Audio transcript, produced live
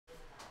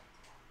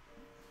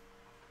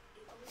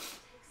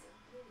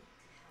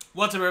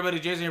What's up, everybody?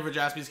 Jason here for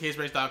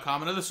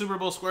JaspysCaseBreaks.com. Another Super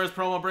Bowl Squares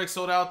promo break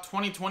sold out.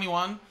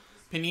 2021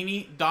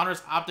 Panini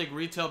Donruss Optic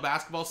Retail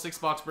Basketball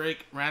 6-box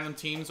break. Random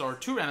teams, or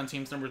 2 random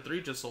teams, number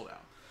 3 just sold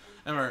out.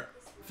 Remember,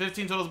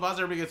 15 total spots.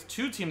 Everybody gets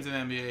 2 teams in the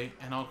NBA,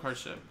 and all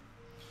cards ship.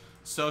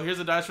 So here's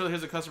the dice roll.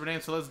 Here's the customer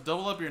name. So let's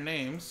double up your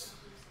names.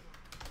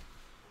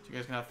 So you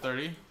guys can have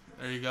 30.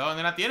 There you go. And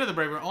then at the end of the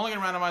break, we're only going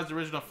to randomize the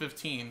original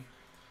 15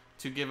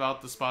 to give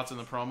out the spots in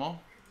the promo.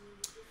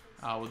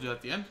 We'll do that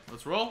at the end.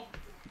 Let's roll.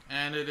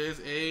 And it is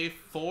a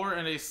 4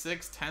 and a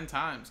 6, 10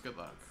 times. Good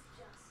luck.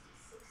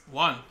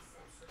 1,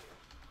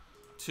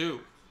 2,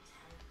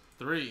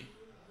 3,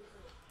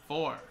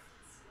 4,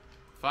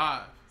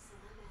 5,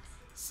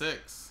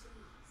 6,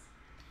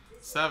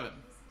 7,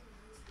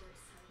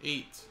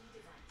 8,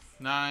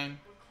 9,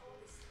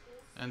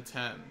 and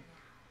 10.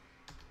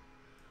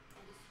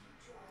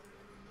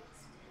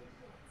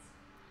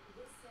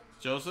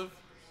 Joseph,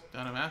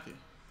 down to Matthew.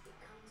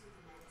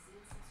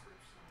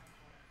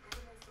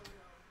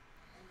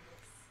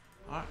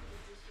 Alright.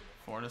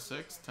 4 and a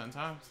 6, 10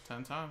 times.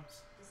 10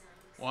 times.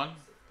 1,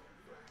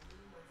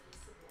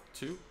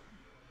 2,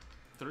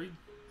 3,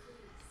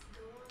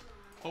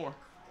 4,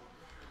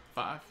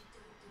 5,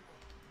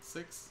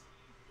 6,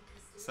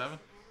 7,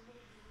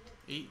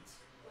 8,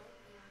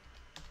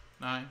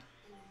 9,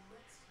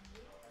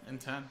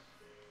 and 10.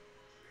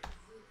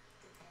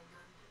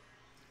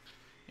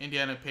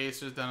 Indiana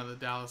Pacers down to the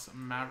Dallas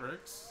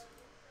Mavericks.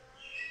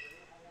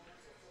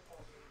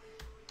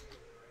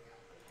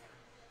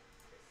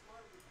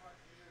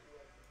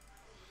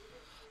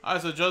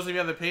 Alright, so Joseph, you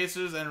have the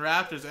Pacers and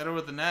Raptors. Edward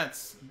with the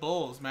Nets.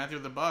 Bulls. Matthew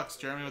with the Bucks.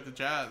 Jeremy with the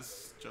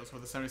Jazz. Joseph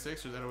with the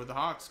 76ers. Edward with the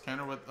Hawks.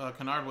 Kennard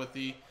with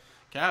the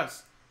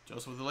Cavs.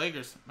 Joseph with the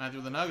Lakers. Matthew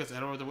with the Nuggets.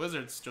 Edward with the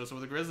Wizards. Joseph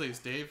with the Grizzlies.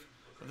 Dave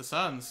with the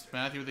Suns.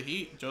 Matthew with the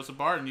Heat. Joseph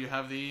Barton, you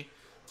have the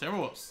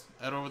Timberwolves.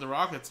 Edward with the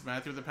Rockets.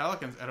 Matthew with the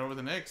Pelicans. Edward with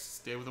the Knicks.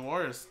 Dave with the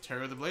Warriors.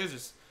 Terry with the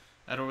Blazers.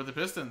 Edward with the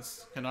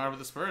Pistons. Kennard with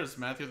the Spurs.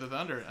 Matthew with the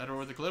Thunder. Edward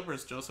with the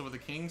Clippers. Joseph with the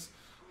Kings.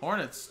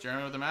 Hornets.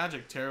 Jeremy with the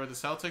Magic. Terry with the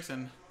Celtics.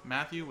 And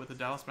Matthew with the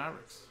Dallas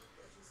Mavericks.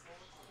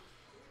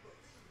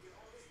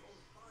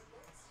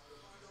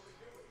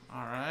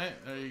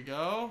 Alright, there you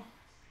go.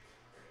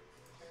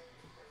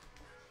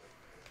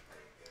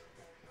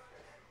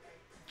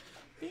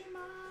 Be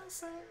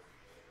myself.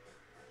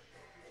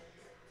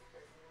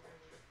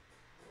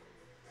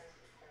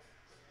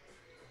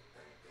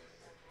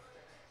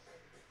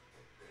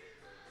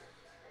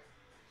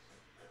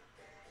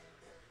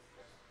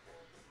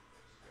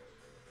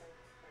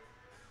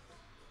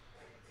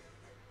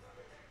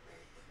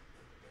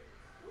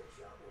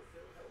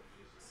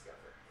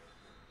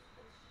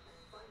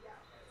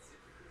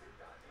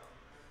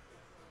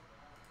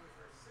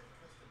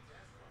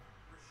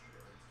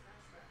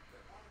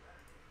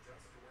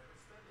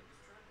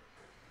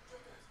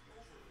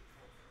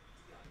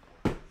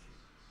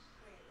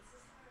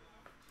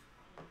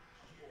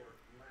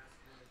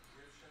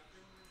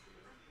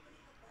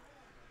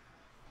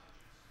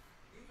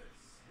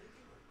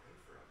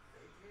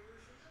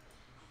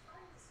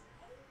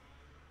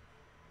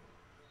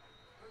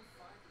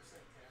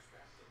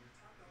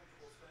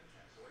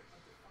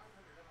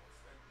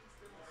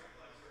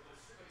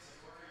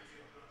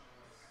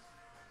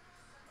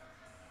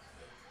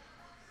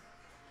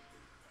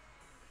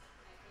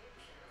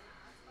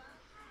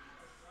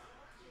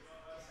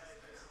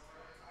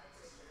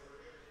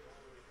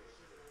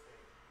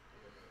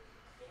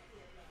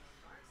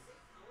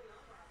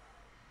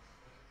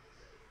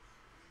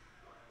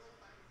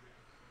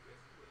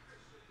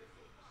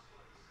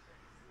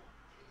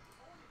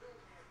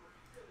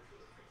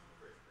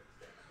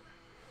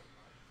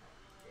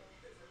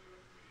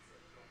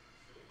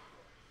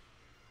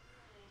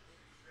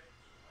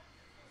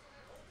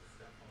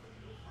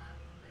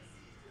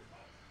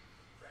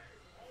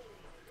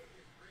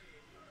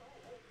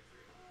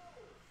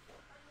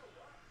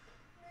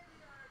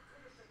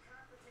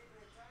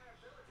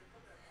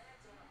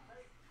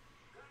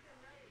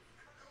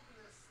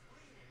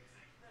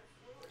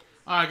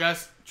 Alright,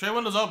 guys. Trade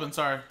window's open.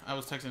 Sorry, I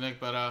was texting Nick,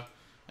 but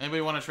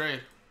anybody want to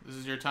trade? This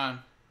is your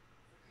time.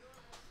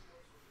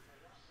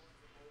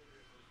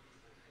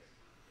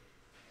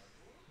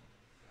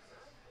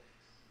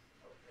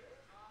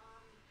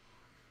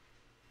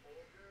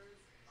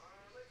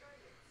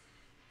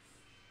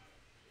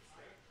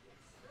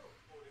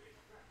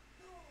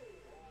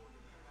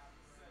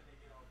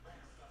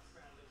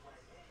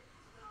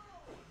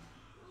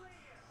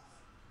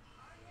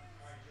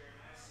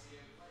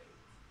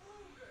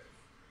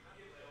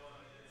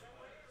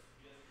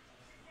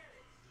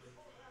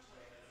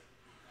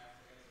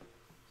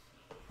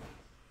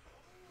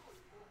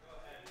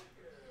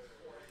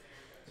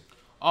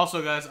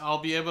 Also, guys, I'll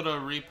be able to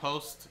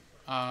repost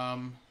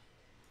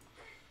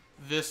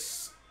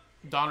this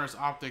Donruss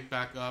Optic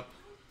back up.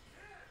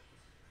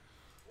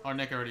 Oh,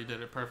 Nick already did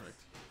it. Perfect.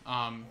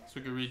 So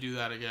we could redo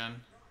that again.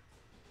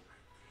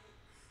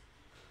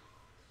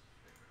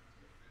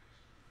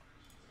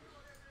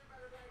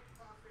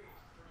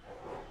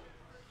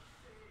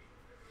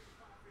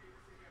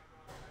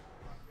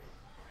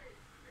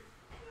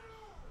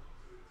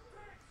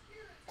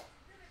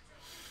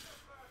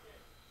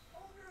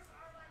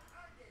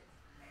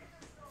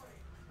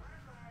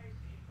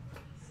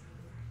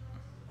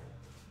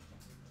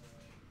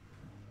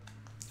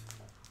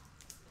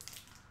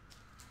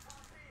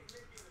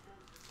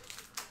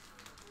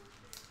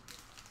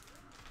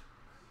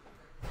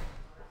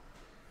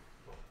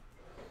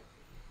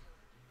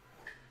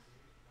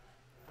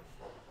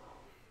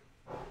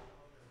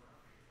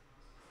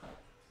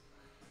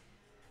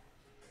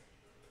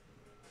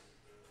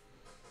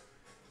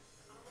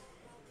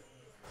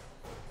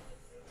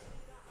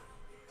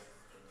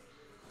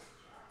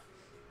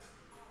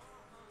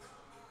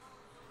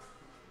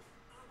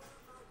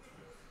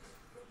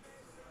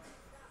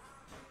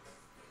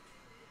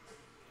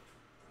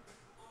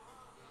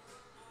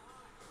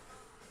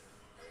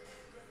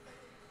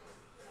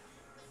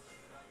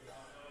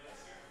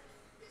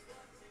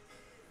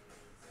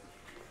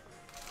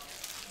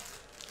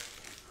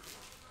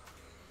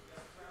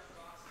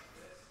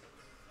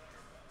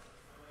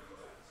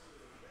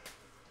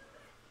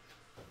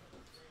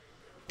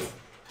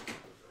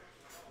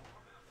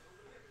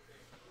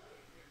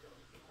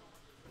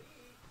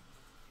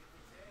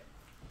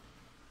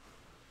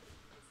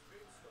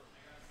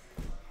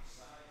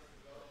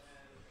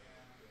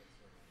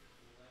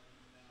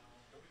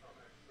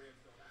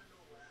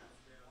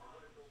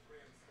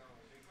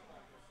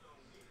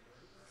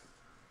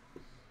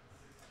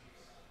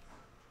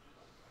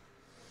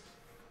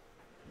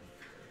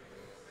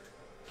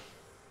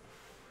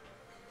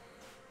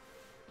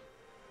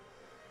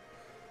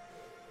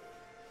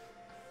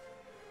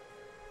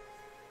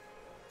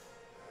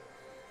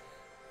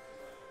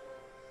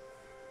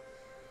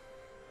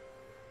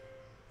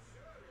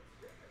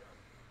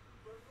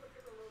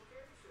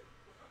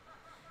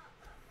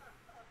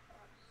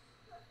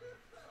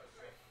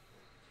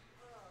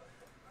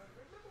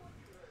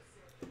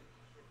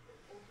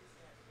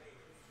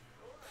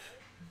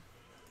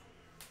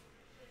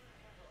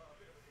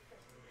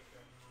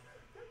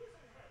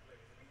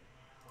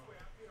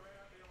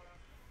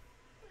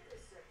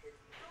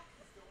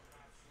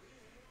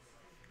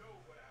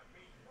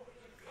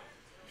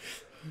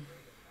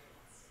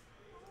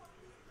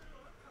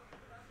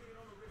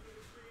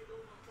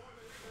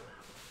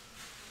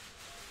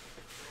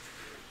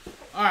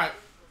 All right,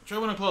 trade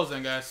winner close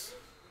then, guys.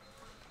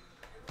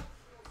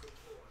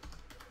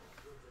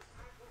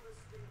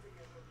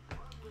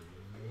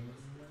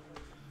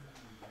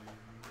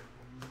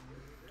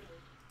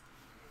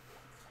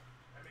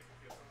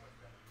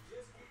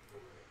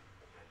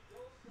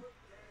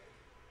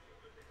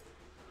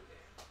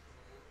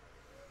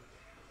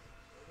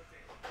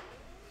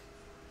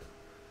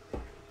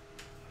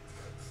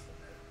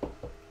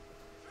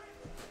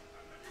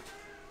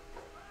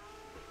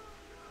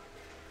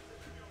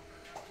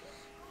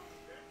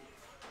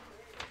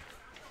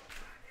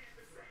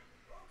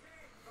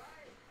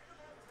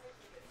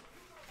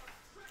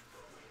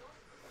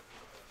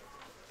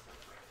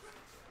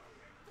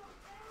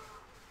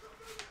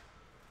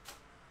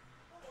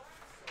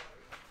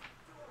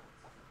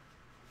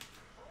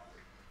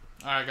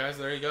 Alright guys,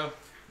 there you go.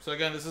 So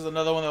again, this is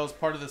another one that was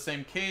part of the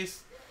same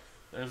case.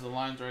 There's the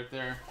lines right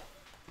there.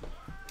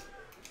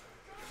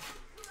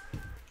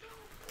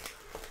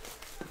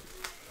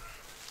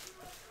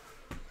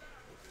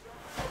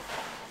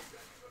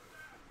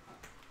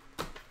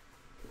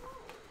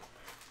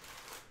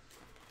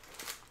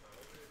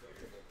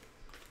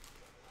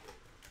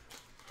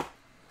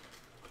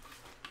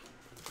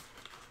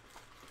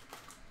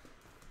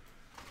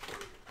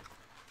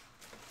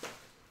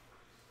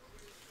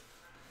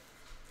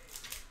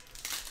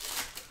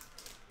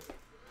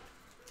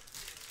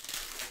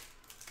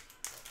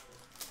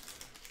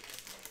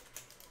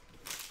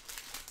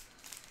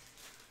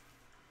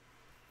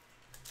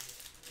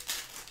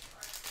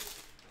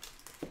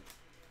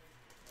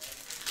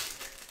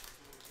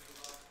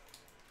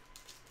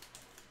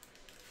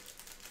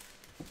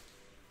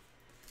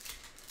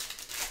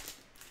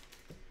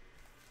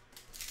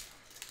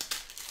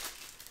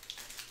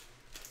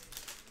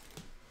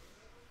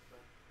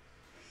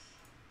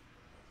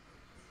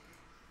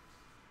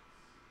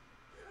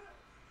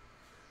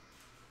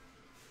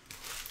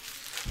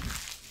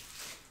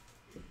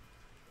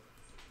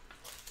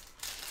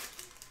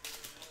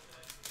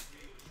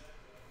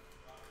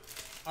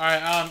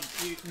 Alright,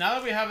 now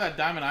that we have that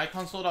diamond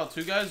icon sold out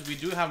too, guys, we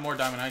do have more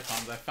diamond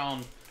icons. I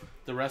found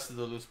the rest of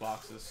the loose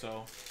boxes,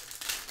 so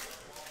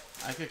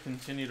I could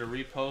continue to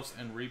repost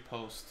and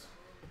repost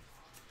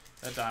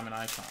that diamond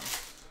icon.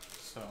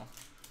 So,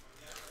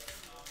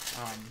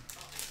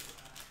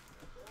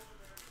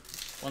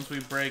 once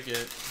we break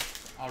it,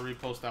 I'll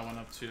repost that one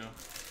up too.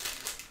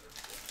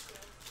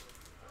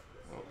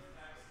 Whoa.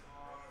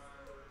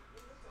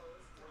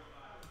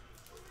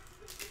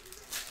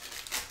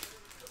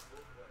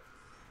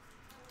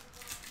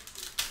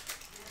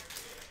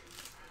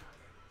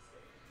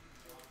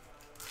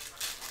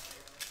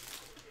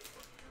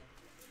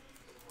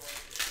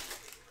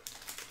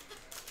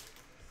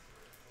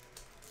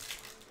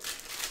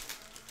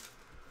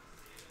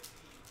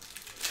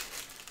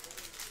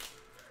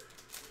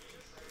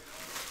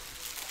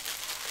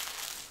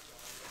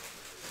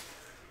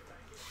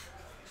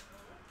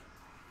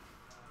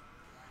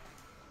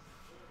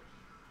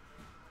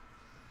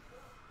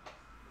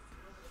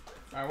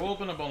 Alright, we'll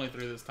open up only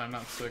 3 this time,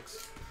 not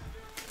 6.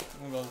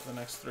 We'll go with the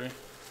next 3.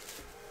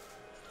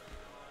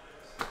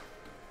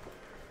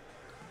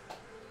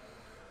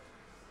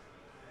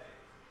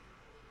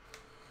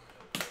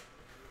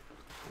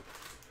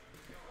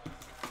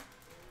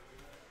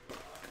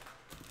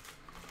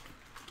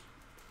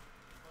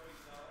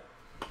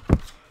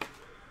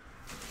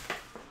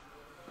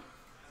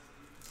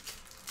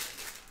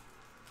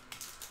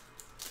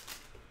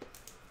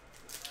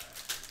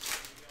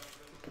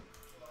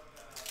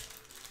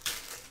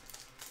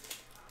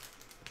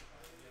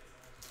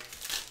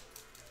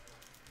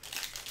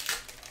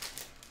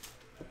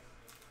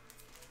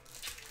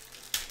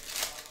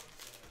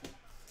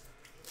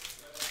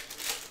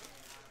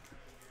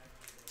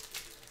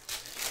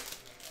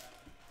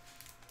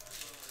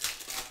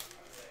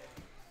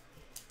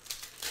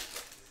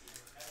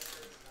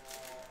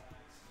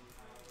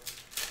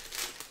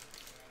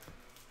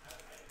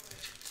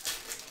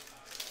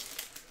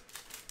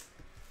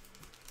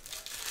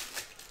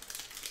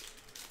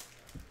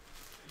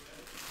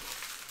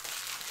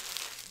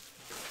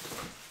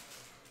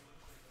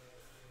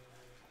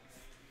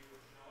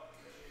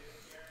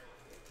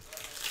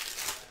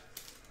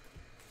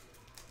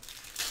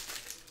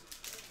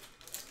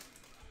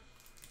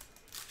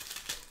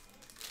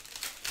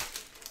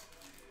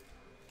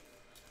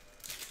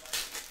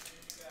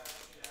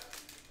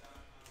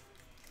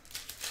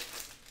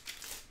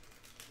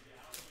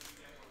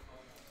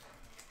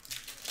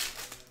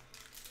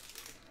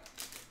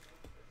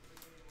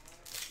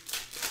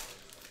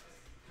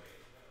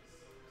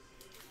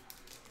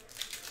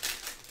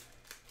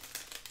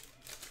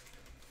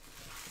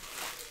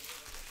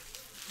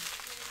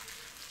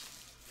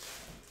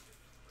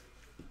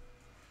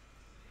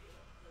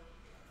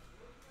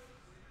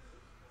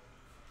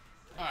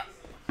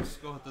 Let's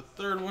go with the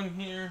third one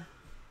here.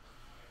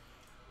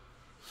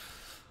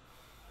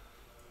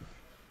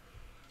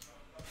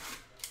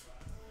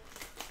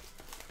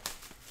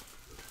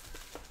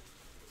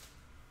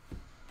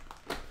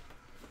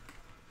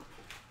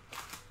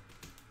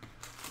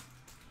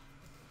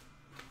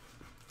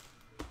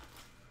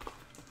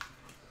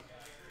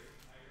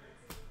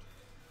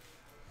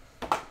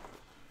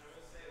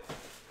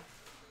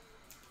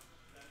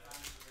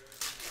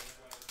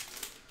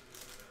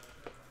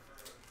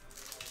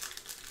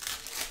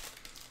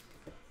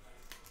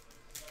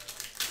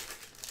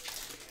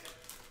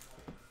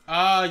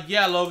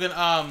 Yeah, Logan.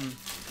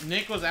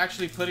 Nick was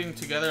actually putting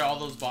together all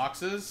those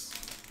boxes.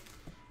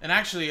 And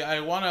actually, I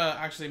want to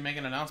actually make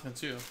an announcement,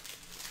 too.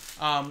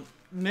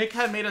 Nick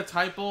had made a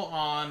typo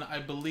on, I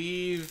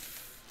believe...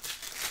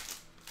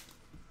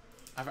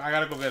 I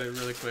gotta go get it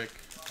really quick.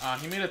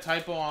 He made a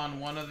typo on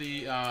one of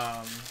the,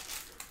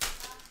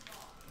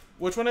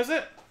 Which one is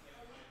it?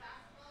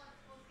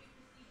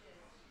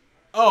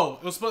 Oh,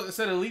 it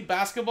said Elite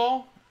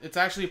Basketball. It's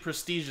actually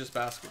Prestigious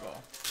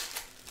Basketball.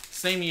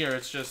 Same year,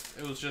 it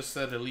was just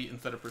said Elite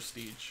instead of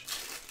Prestige.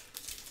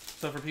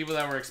 So for people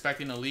that were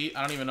expecting Elite,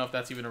 I don't even know if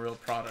that's even a real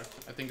product.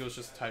 I think it was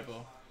just a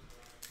typo.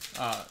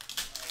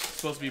 It's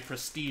supposed to be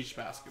Prestige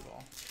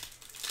Basketball.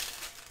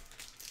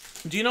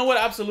 Do you know what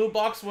Absolute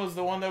Box was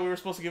the one that we were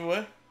supposed to give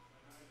away?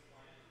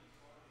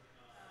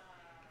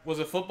 Was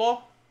it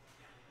football?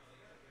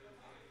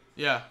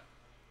 Yeah.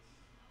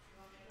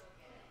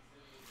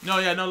 No,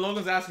 yeah, no,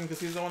 Logan's asking because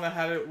he's the one that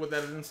had it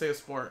that didn't say a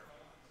sport.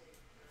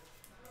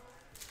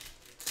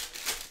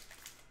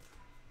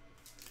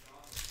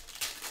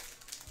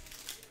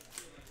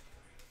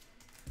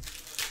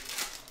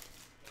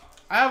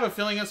 I have a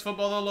feeling it's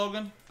football though,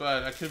 Logan,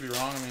 but I could be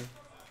wrong. I mean,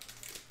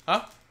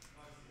 huh?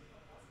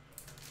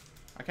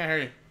 I can't hear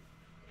you.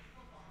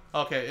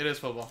 Okay, it is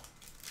football.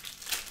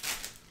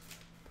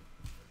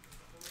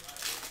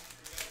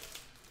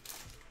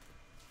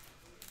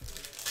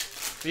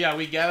 But yeah,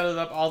 we gathered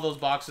up all those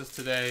boxes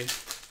today,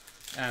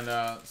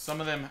 and some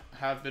of them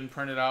have been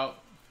printed out.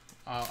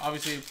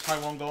 Obviously,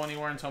 probably won't go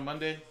anywhere until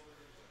Monday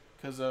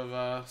because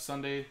of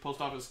Sunday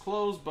post office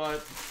closed,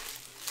 but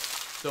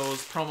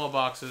those promo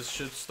boxes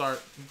should start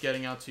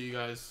getting out to you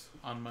guys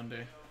on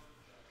Monday.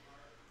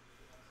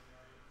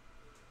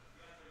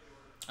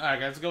 Alright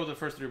guys, let's go with the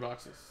first 3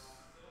 boxes.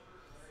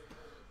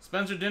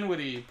 Spencer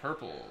Dinwiddie,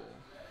 purple.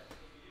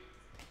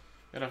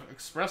 Got an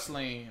Express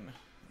Lane,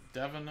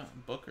 Devin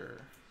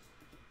Booker.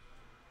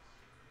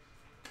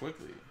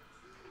 Quickly.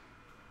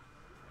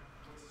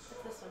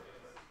 What's this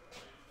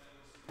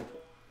one?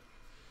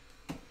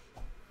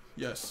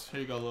 Yes,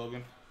 here you go,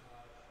 Logan.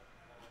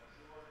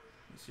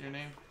 You see your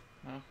name?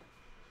 No?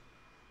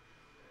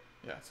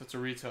 Yeah, so it's a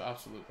retail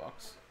Absolute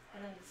box.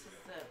 And then this is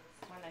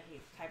the one that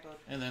he typoed.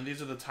 And then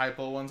these are the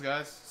typo ones,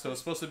 guys. So it's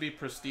supposed to be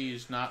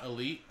Prestige, not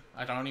Elite.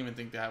 I don't even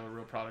think they have a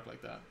real product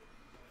like that.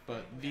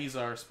 But these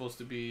are supposed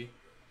to be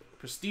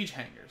Prestige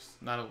hangers,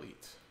 not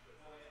Elite.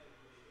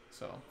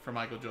 So, for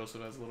Michael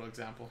Joseph as a little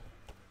example.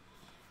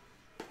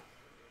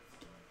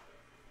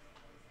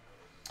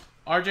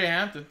 RJ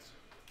Hampton.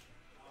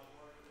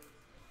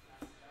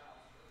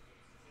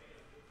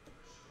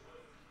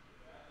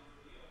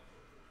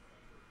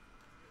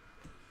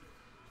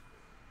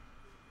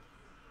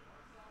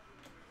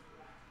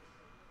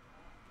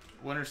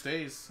 Winner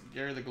stays.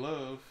 Gary the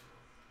Glove.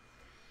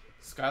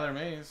 Skylar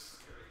Mays.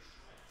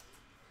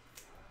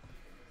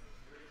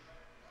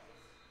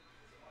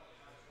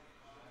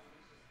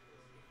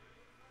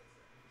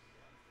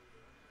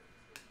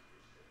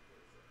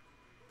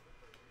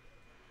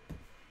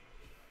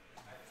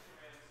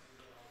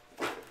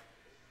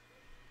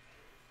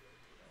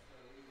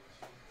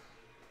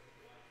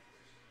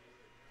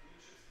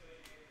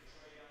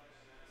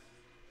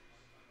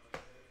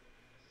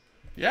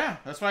 Yeah,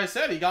 that's why I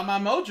said he got my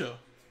mojo.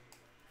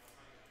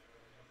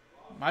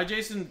 My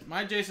Jason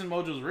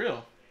mojo's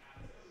real.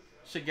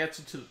 Should get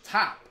you to the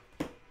top.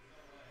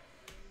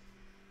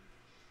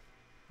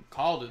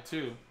 Called it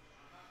too.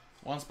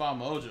 One spot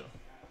mojo.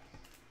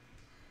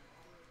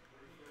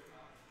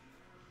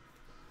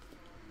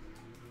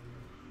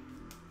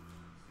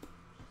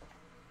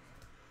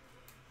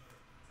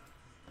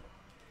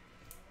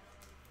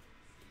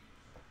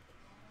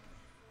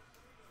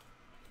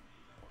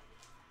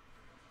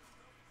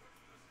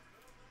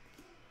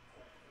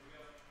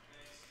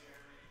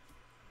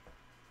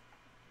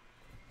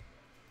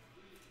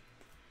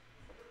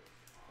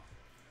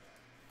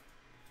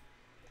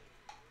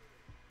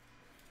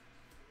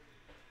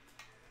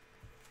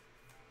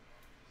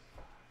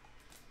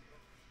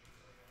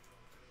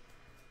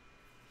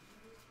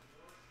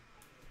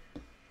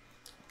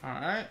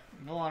 Alright,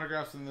 no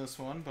autographs in this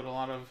one, but a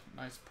lot of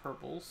nice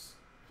purples.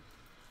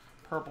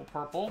 Purple,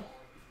 purple.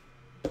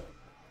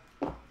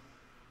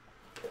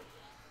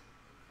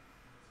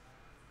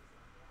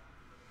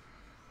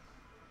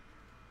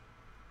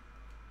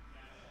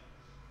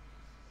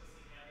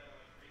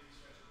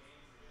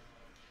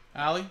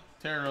 Allie,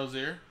 Terry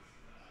Rozier.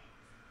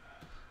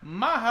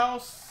 My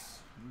House,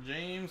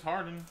 James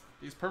Harden.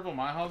 These purple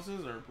My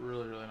Houses are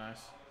really, really nice.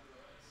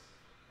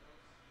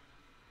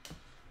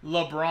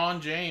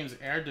 LeBron James,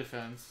 Air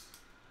Defense.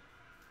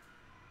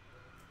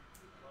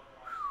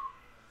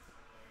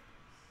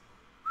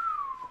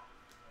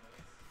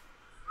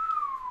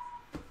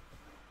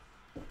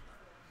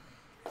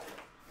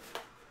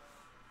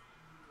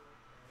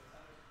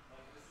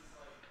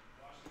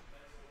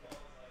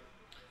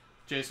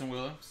 Jason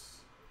Williams.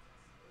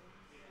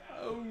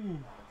 Oh,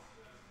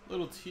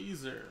 little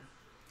teaser.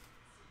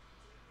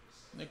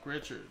 Nick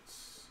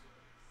Richards.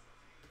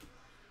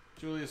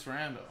 Julius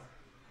Randle.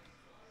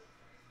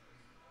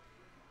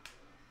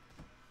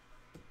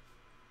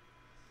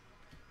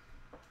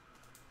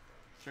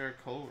 Jared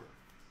Culver.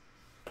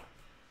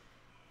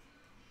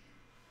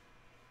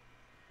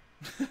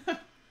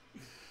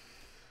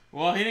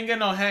 Well, he didn't get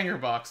no hanger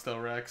box though,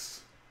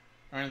 Rex,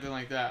 or anything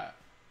like that.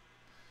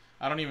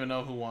 I don't even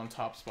know who won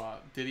top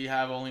spot. Did he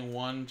have only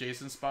one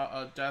Jason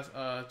spot,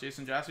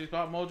 Jason Jassy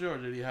spot Mojo, or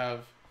did he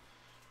have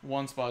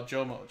one spot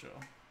Joe Mojo?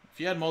 If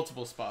he had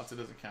multiple spots, it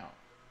doesn't count.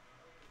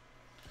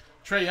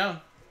 Trae Young.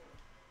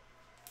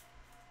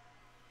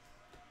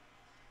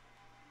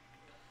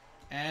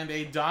 And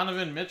a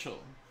Donovan Mitchell.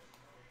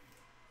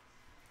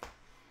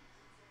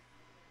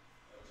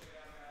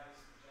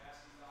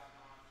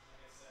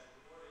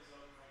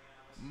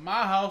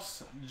 My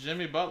house,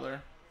 Jimmy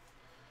Butler.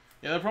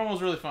 Yeah, the promo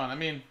was really fun. I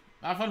mean,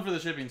 not fun for the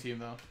shipping team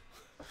though.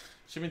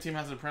 Shipping team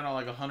has to print out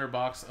like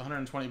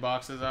 120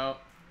 boxes out,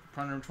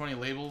 120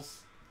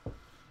 labels.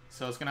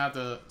 So it's gonna have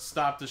to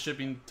stop the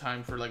shipping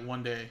time for like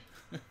 1 day,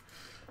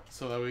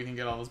 so that we can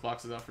get all those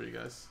boxes out for you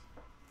guys.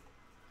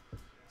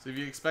 So if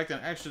you expect an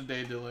extra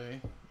day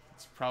delay,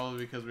 it's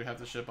probably because we have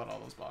to ship out all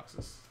those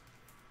boxes.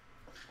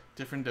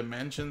 Different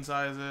dimension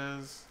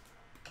sizes.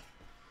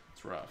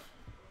 It's rough.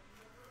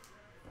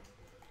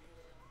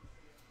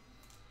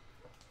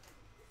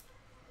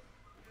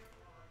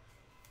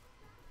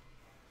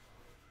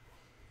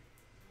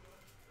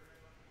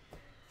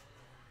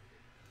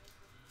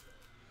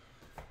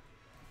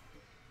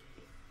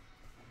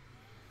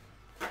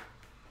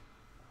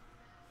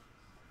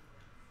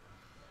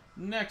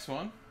 Next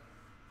one,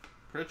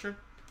 Pritchard,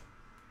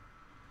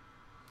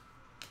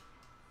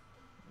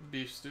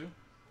 Beef Stew,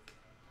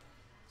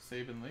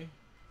 Saban Lee,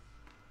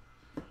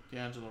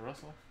 D'Angelo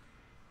Russell,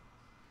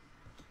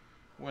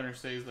 winner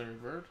stays Larry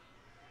Bird,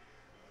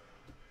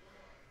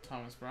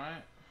 Thomas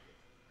Bryant,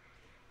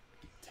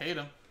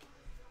 Tatum,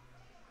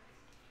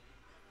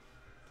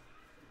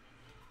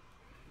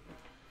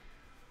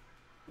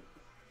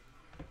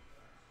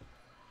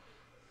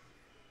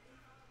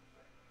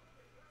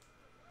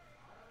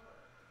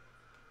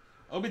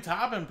 Obi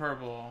Toppin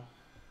purple.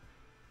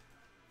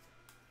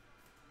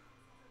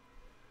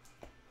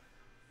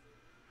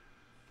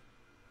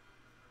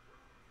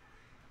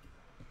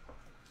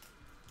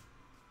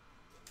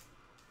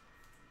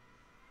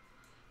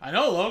 I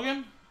know,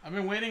 Logan. I've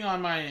been waiting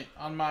on my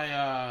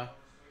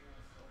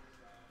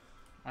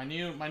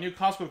new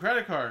Costco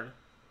credit card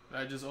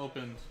that I just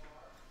opened,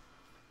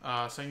 so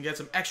I can get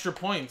some extra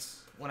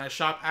points when I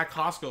shop at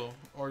Costco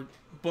or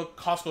book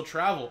Costco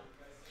travel.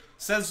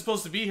 Says it's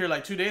supposed to be here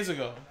like 2 days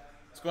ago.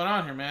 What's going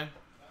on here, man?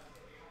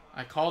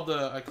 I called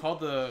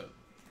the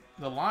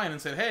line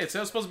and said, hey, it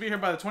says it's supposed to be here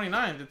by the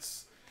 29th.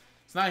 It's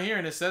not here,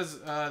 and it says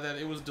that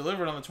it was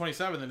delivered on the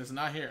 27th, and it's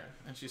not here.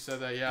 And she said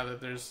that, yeah, that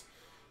there's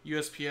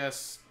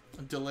USPS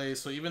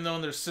delays. So even though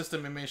in their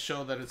system it may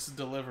show that it's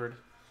delivered,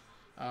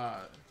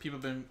 people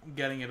have been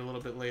getting it a little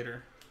bit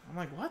later. I'm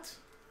like, what?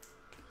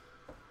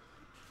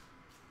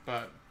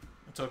 But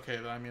it's okay,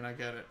 though. I mean, I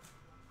get it.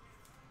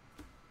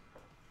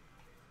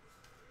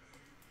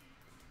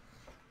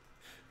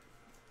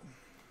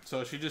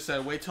 So she just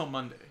said, wait till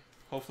Monday.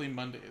 Hopefully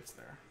Monday it's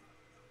there.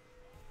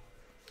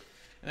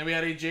 And then we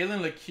had a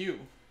Jalen LeCue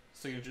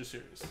signature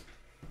series.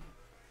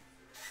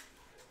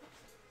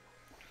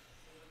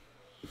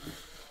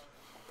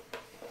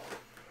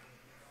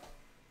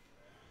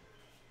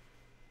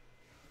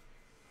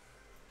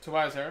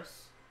 Tobias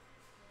Harris.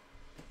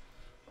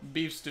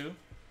 Beef Stew.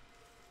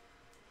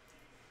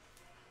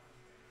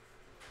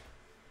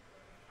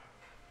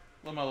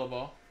 LaMelo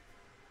Ball.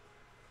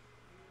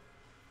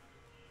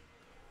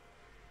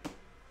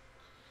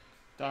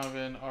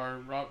 Donovan or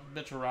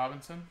Mitchell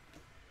Robinson.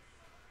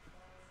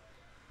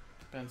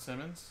 Ben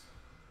Simmons.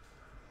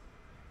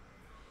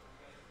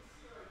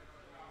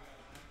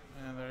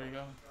 And there you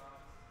go.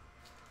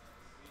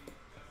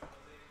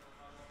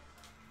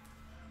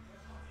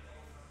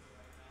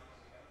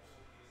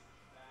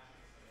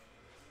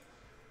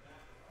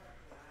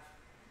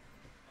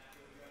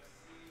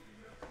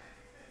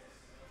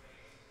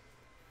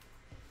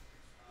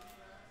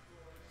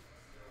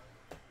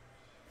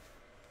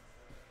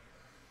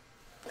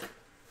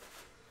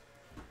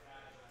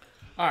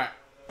 All right.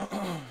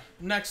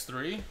 Next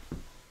three.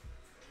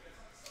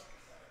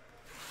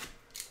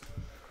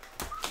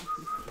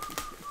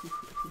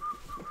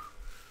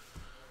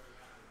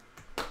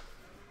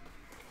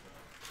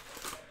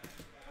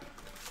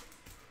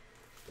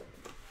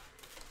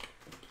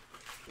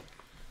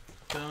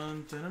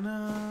 Dun, dun, dun,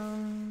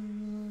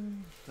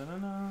 dun, dun,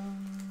 dun,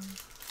 dun.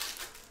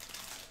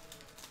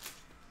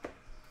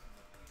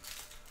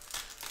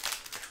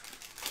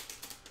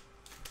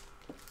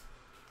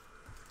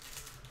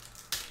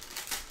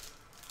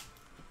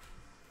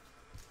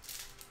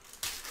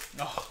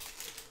 Oh,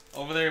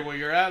 over there where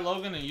you're at,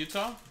 Logan, in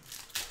Utah,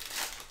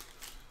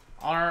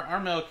 our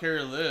mail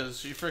carrier Liz,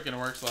 she freaking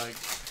works like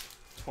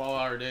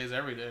 12-hour days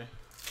every day.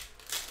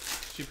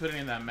 She put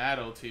in that mad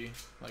OT,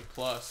 like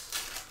plus.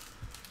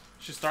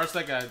 She starts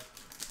like at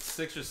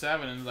 6 or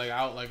 7 and like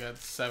out like at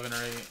 7 or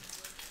 8.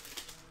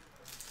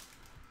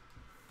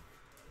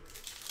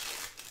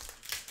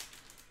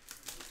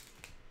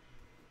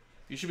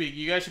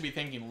 You guys should be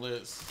thanking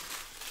Liz,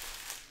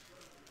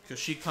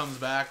 because she comes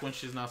back when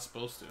she's not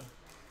supposed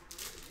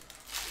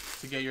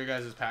to get your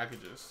guys'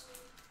 packages.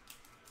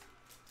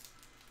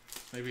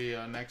 Maybe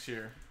next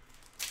year,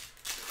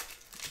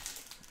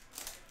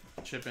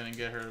 chip in and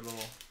get her a little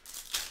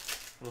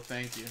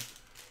thank you.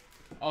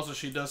 Also,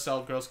 she does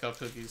sell Girl Scout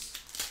cookies.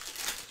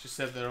 She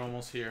said they're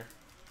almost here.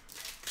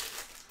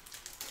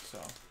 So,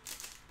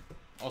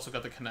 also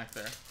got the Connect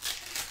there.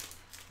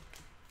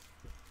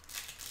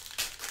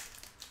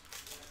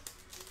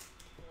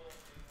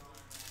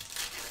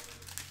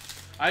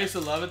 I used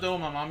to love it though.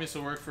 My mom used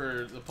to work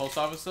for the post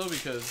office though,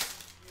 because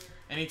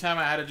anytime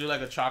I had to do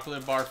like a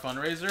chocolate bar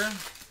fundraiser,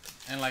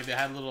 and like they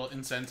had little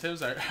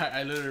incentives,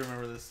 I literally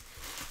remember this.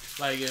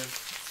 Like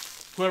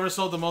if whoever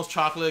sold the most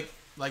chocolate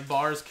like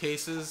bars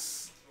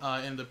cases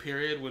in the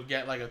period would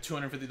get like a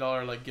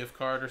 $250 like gift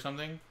card or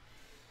something.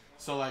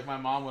 So like my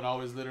mom would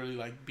always literally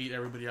like beat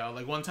everybody out.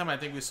 Like one time I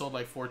think we sold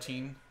like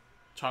 14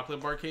 chocolate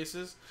bar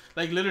cases.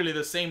 Like literally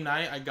the same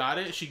night I got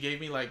it, she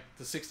gave me like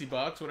the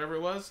 $60, whatever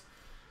it was.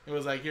 It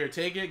was like, here,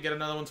 take it, get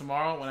another one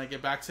tomorrow. When I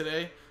get back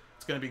today,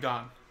 it's gonna be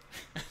gone.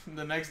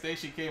 The next day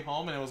she came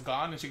home and it was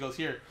gone, and she goes,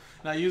 here,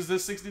 now use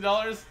this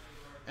 $60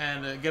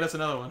 and get us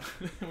another one.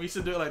 We used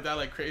to do it like that,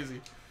 like crazy,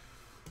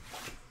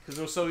 because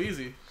it was so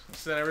easy. She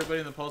said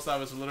everybody in the post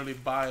office would literally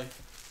buy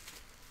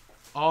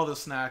all the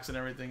snacks and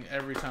everything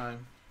every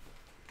time.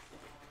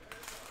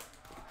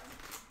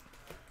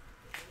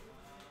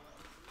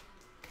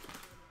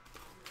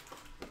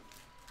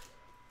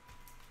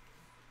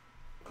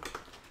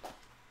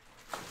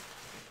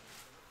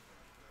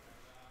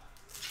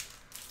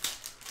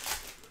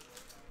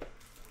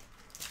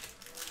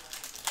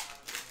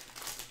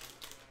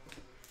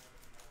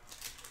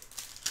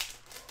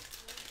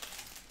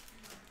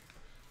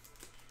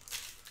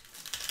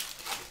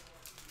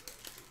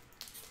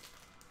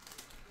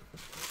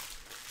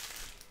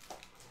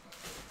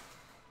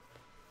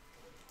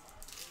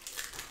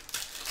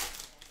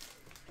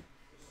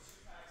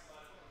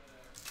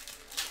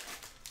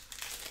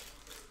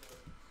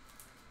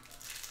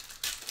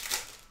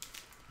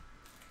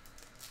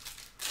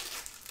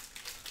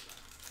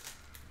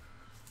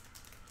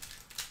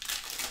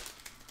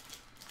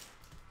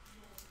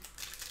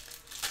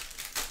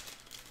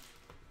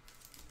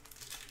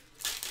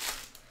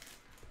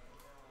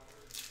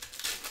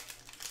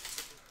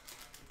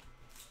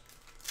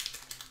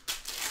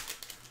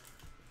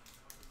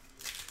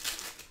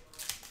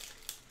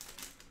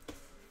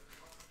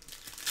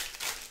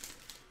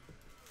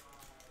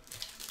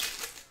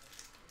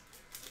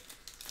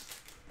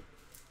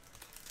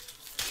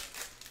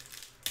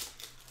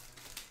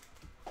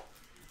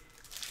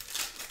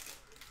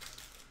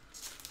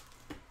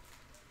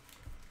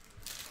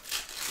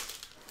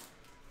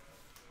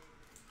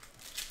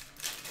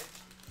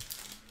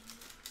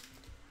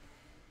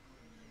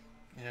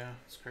 Yeah,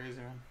 it's crazy,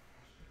 man.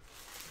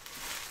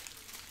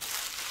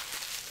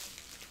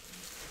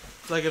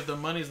 It's like if the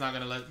money's not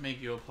gonna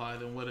make you apply,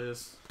 then what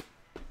is?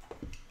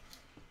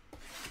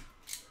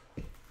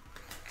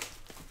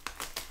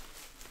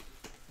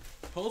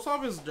 Post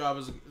office job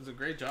is a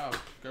great job,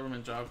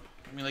 government job.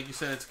 I mean, like you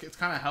said, it's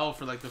kind of hell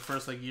for like the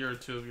first like year or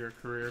two of your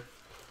career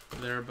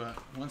there, but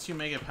once you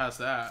make it past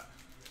that,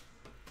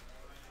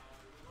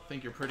 I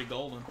think you're pretty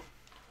golden.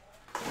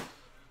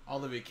 All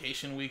the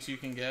vacation weeks you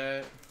can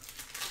get,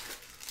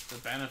 the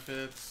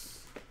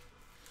benefits.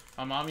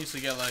 My mom used to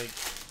get like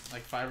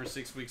 5 or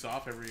 6 weeks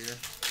off every year,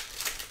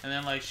 and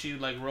then like she'd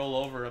like roll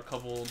over a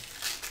couple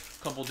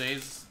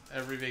days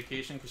every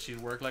vacation because she'd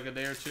work like a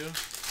day or two,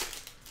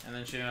 and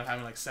then she ended up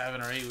having like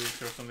 7 or 8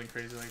 weeks or something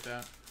crazy like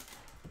that.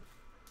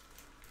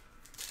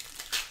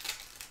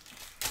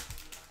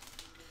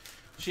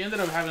 She ended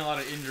up having a lot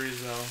of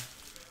injuries though.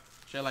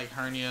 She had like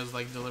hernias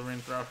like delivering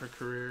throughout her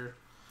career,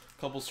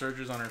 a couple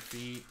surgeries on her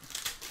feet,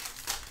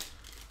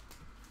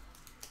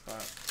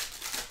 but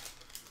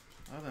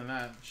other than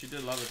that, she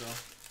did love it though.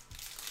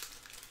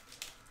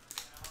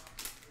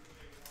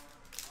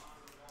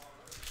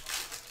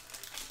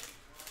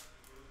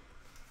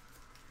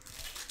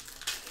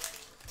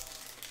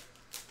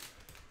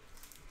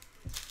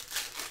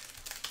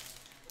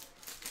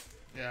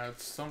 Yeah,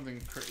 it's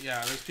something.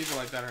 Yeah, there's people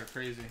like that are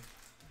crazy.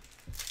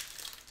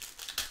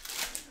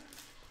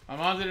 My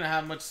mom didn't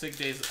have much sick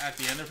days at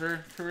the end of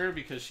her career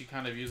because she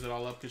kind of used it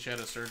all up because she had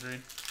a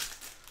surgery.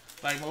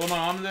 Like what my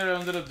mom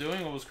ended up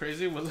doing, what was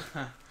crazy was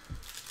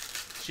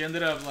she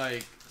ended up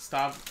like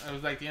it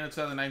was like the end of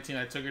 2019.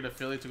 I took her to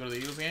Philly to go to the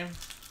Eagles game.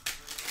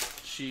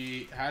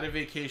 She had a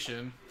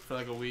vacation for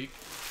like a week.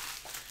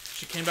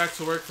 She came back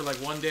to work for like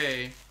 1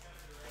 day.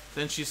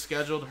 Then she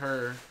scheduled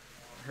her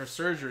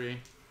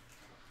surgery,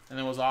 and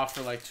then was off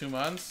for like 2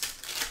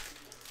 months,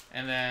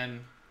 and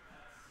then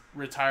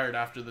retired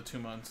after the 2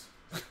 months.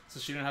 So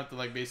she didn't have to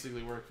like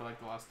basically work for like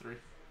the last 3.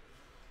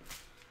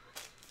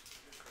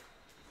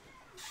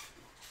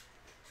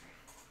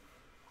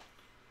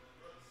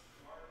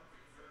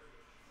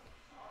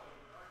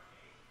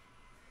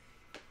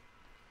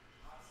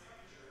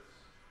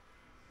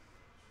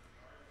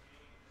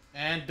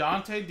 And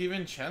Dante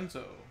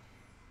DiVincenzo,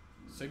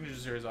 signature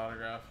series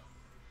autograph.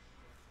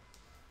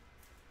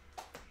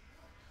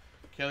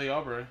 Kelly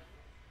Oubre.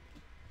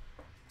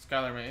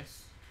 Skylar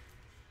Mace.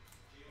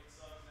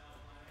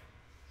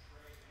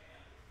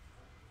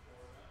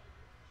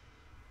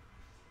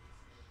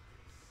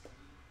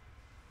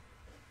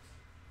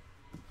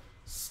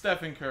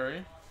 Stephen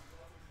Curry.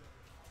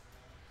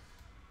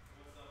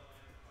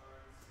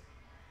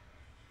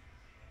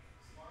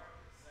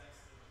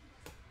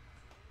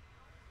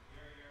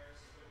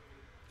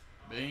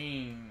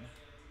 Bing.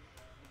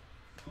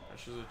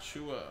 Precious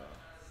Achua.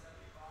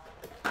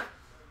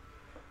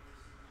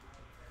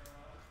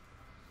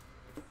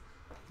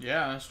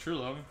 Yeah, that's true,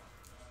 Logan.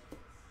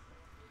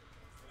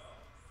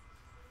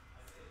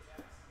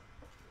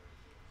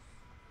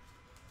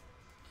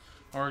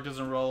 Or it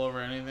doesn't roll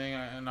over anything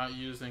and not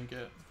used and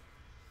get.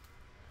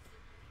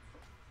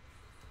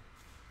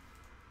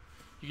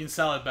 You can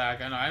sell it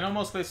back. I know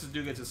most places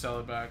do get to sell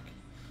it back.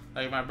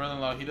 Like my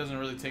brother-in-law, he doesn't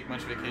really take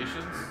much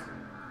vacations.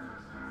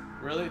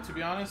 Really, to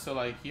be honest. So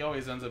like he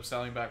always ends up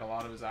selling back a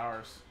lot of his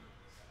hours.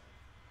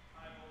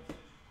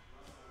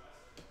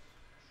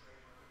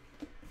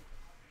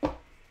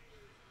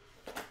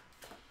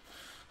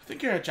 I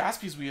think here at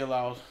Jaspy's we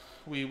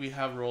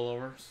have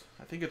rollovers.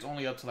 I think it's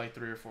only up to like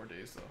 3 or 4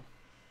 days though.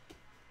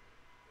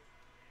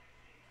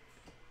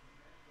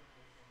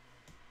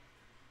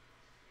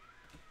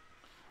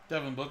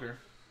 Devin Booker.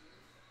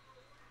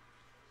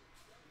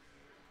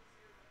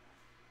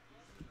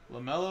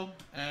 LaMelo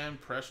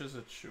and Precious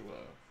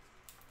Achua.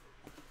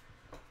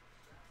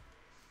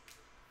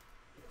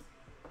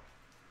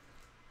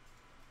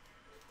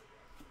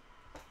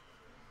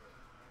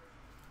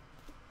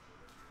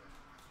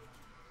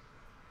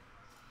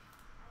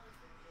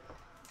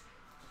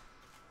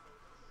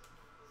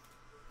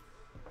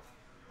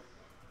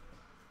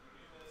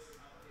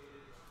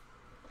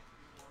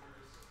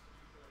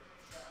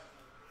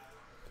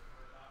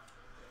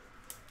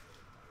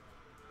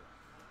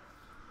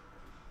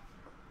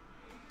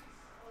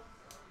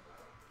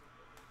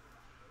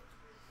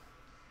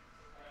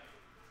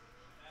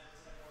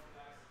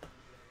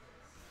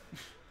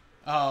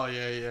 Oh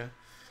yeah, yeah.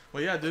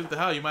 Well, yeah, dude. The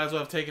hell, you might as well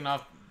have taken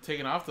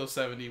off those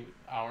 70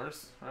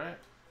 hours, right?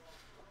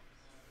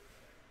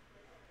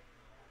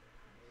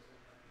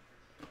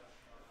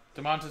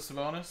 Domantas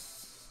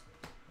Sabonis,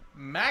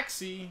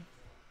 Maxi,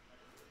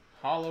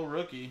 Hollow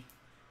rookie.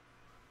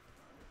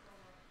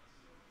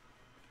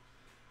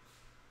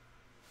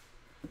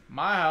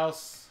 My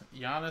house,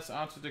 Giannis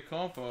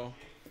Antetokounmpo.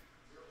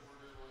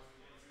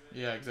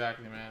 Yeah,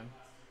 exactly, man.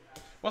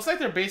 Well, it's like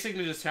they're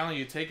basically just telling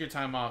you, take your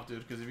time off,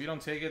 dude. Because if you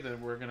don't take it, then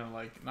we're gonna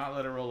like not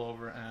let it roll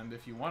over. And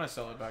if you want to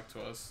sell it back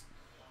to us,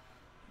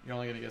 you're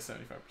only gonna get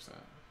 75%.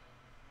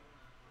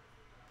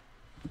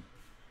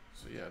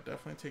 So yeah,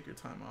 definitely take your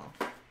time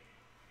off.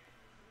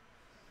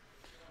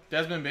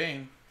 Desmond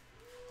Bane.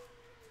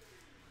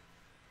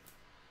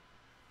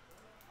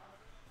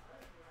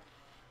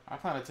 I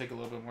plan to take a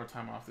little bit more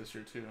time off this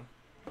year too.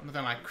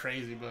 Nothing like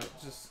crazy, but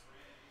just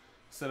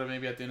instead of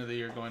maybe at the end of the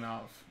year going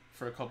out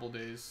for a couple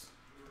days.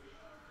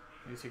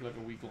 Maybe take like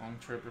a week-long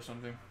trip or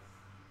something.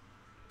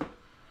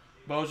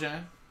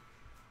 Bojan.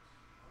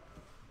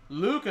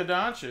 Luka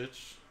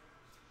Doncic.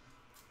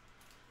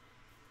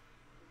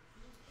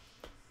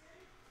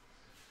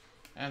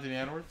 Anthony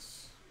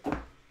Edwards.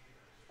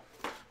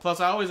 Plus,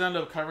 I always end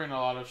up covering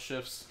a lot of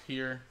shifts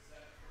here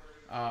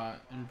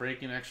and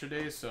breaking extra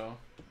days. So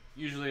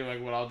usually like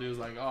what I'll do is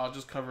like, oh, I'll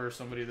just cover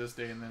somebody this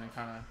day and then it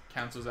kind of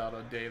cancels out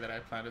a day that I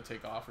plan to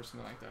take off or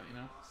something like that, you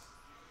know?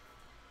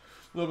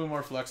 A little bit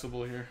more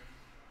flexible here.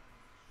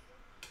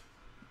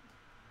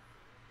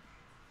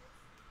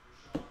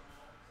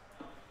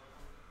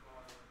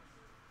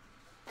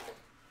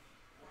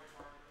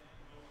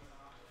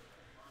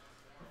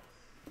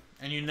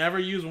 And you never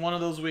use one of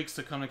those weeks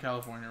to come to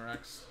California,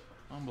 Rex.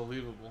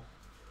 Unbelievable.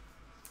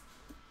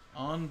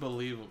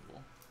 Unbelievable.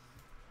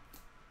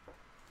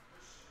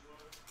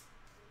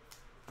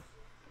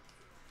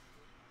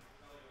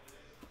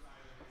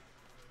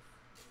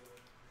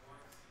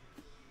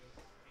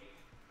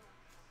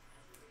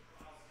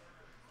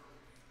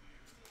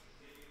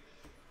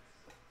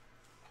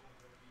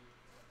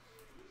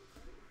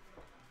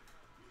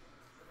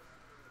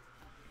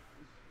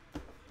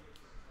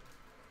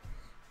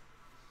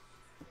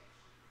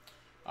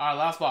 Alright,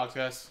 last box,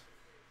 guys.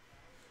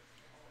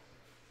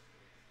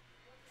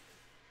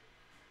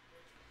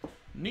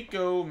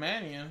 Nico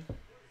Mannion.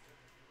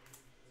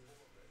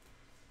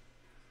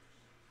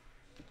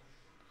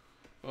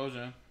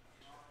 Bojan.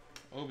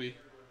 Obi.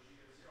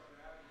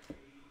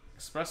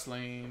 Express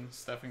Lane.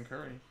 Stephen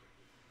Curry.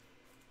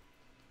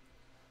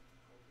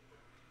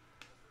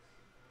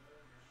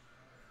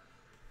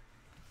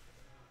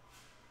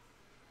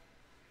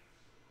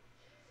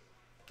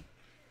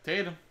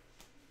 Tatum.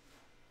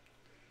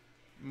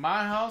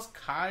 My house,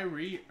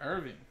 Kyrie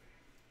Irving.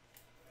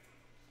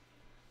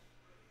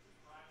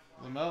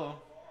 LaMelo.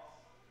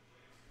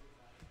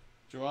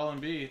 Joel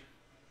Embiid.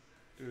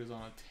 Dude is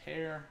on a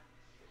tear.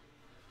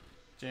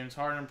 James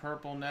Harden,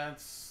 purple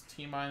Nets,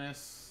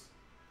 T-minus.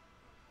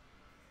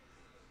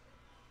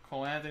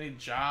 Cole Anthony,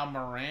 Ja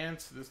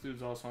Morant. This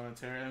dude's also on a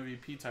tear.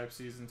 MVP type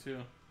season too.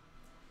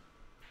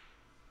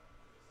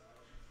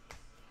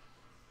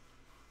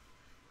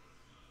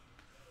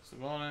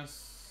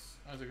 bonus.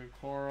 Isaac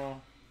Okoro.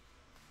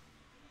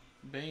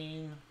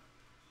 Bane.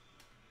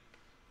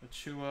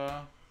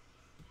 Achua.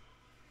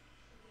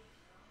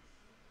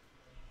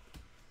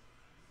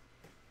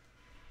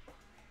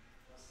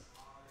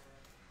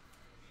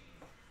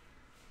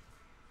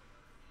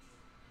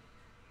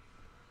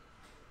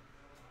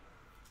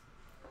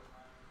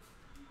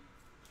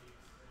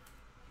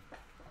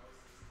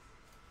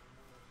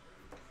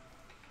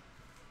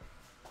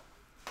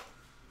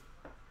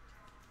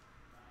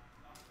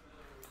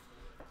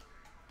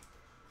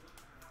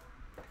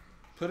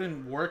 Put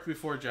in work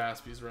before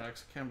Jaspys,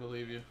 Rex. Can't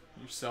believe you.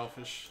 You're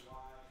selfish.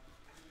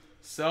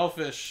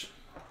 Selfish.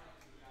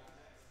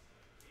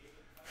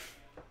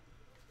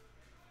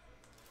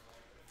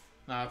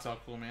 Nah, it's all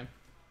cool, man.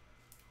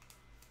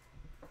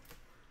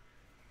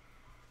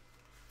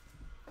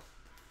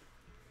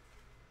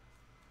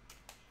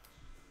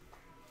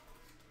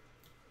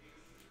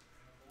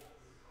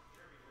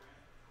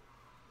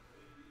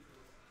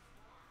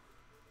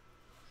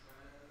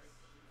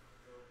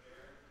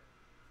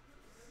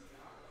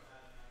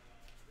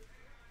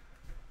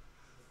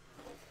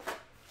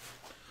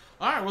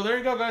 Alright, well there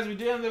you go, guys. We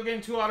did end up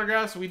getting 2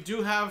 autographs. We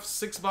do have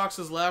 6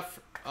 boxes left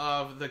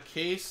of the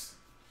case.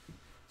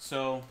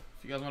 So,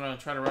 if you guys want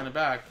to try to run it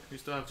back, we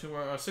still have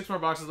 6 more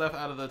boxes left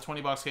out of the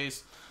 20-box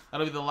case.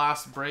 That'll be the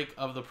last break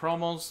of the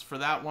promos for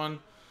that one.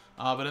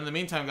 But in the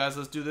meantime, guys,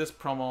 let's do this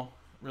promo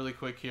really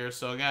quick here.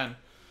 So, again,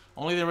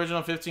 only the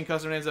original 15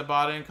 customer names that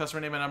bought in. Customer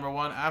name at number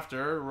 1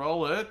 after.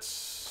 Roll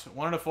it.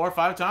 1 to 4,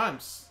 5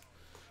 times.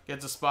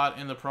 Gets a spot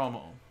in the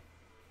promo.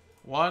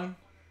 1,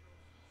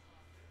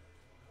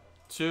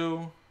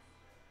 2,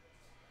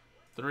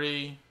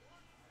 3,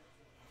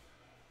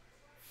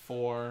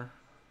 4,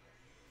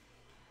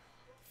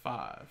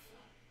 5.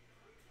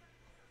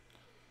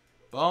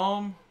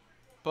 Boom,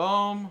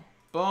 boom,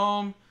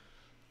 boom.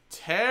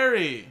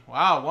 Terry.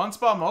 Wow, 1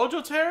 spot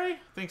mojo, Terry? I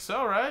think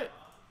so, right?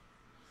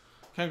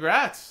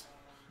 Congrats.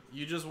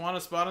 You just won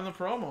a spot in the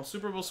promo.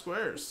 Super Bowl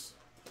squares.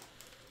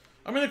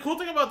 I mean, the cool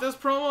thing about this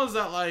promo is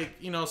that, like,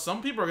 you know,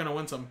 some people are going to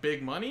win some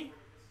big money.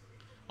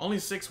 Only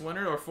 6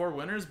 winners or 4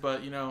 winners,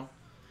 but, you know,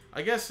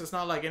 I guess it's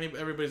not like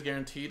everybody's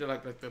guaranteed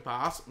like the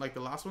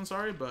last one,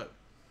 sorry, but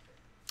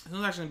this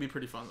one's actually gonna be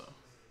pretty fun though,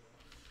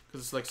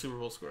 because it's like Super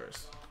Bowl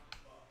squares.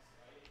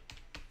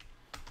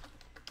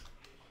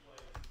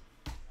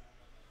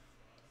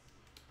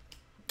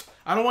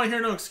 I don't want to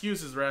hear no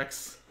excuses,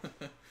 Rex. All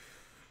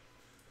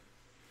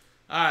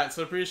right,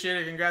 so appreciate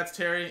it. Congrats,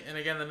 Terry. And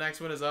again, the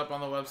next one is up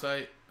on the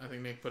website. I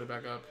think Nick put it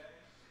back up.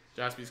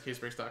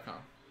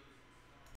 JaspysCaseBreaks.com.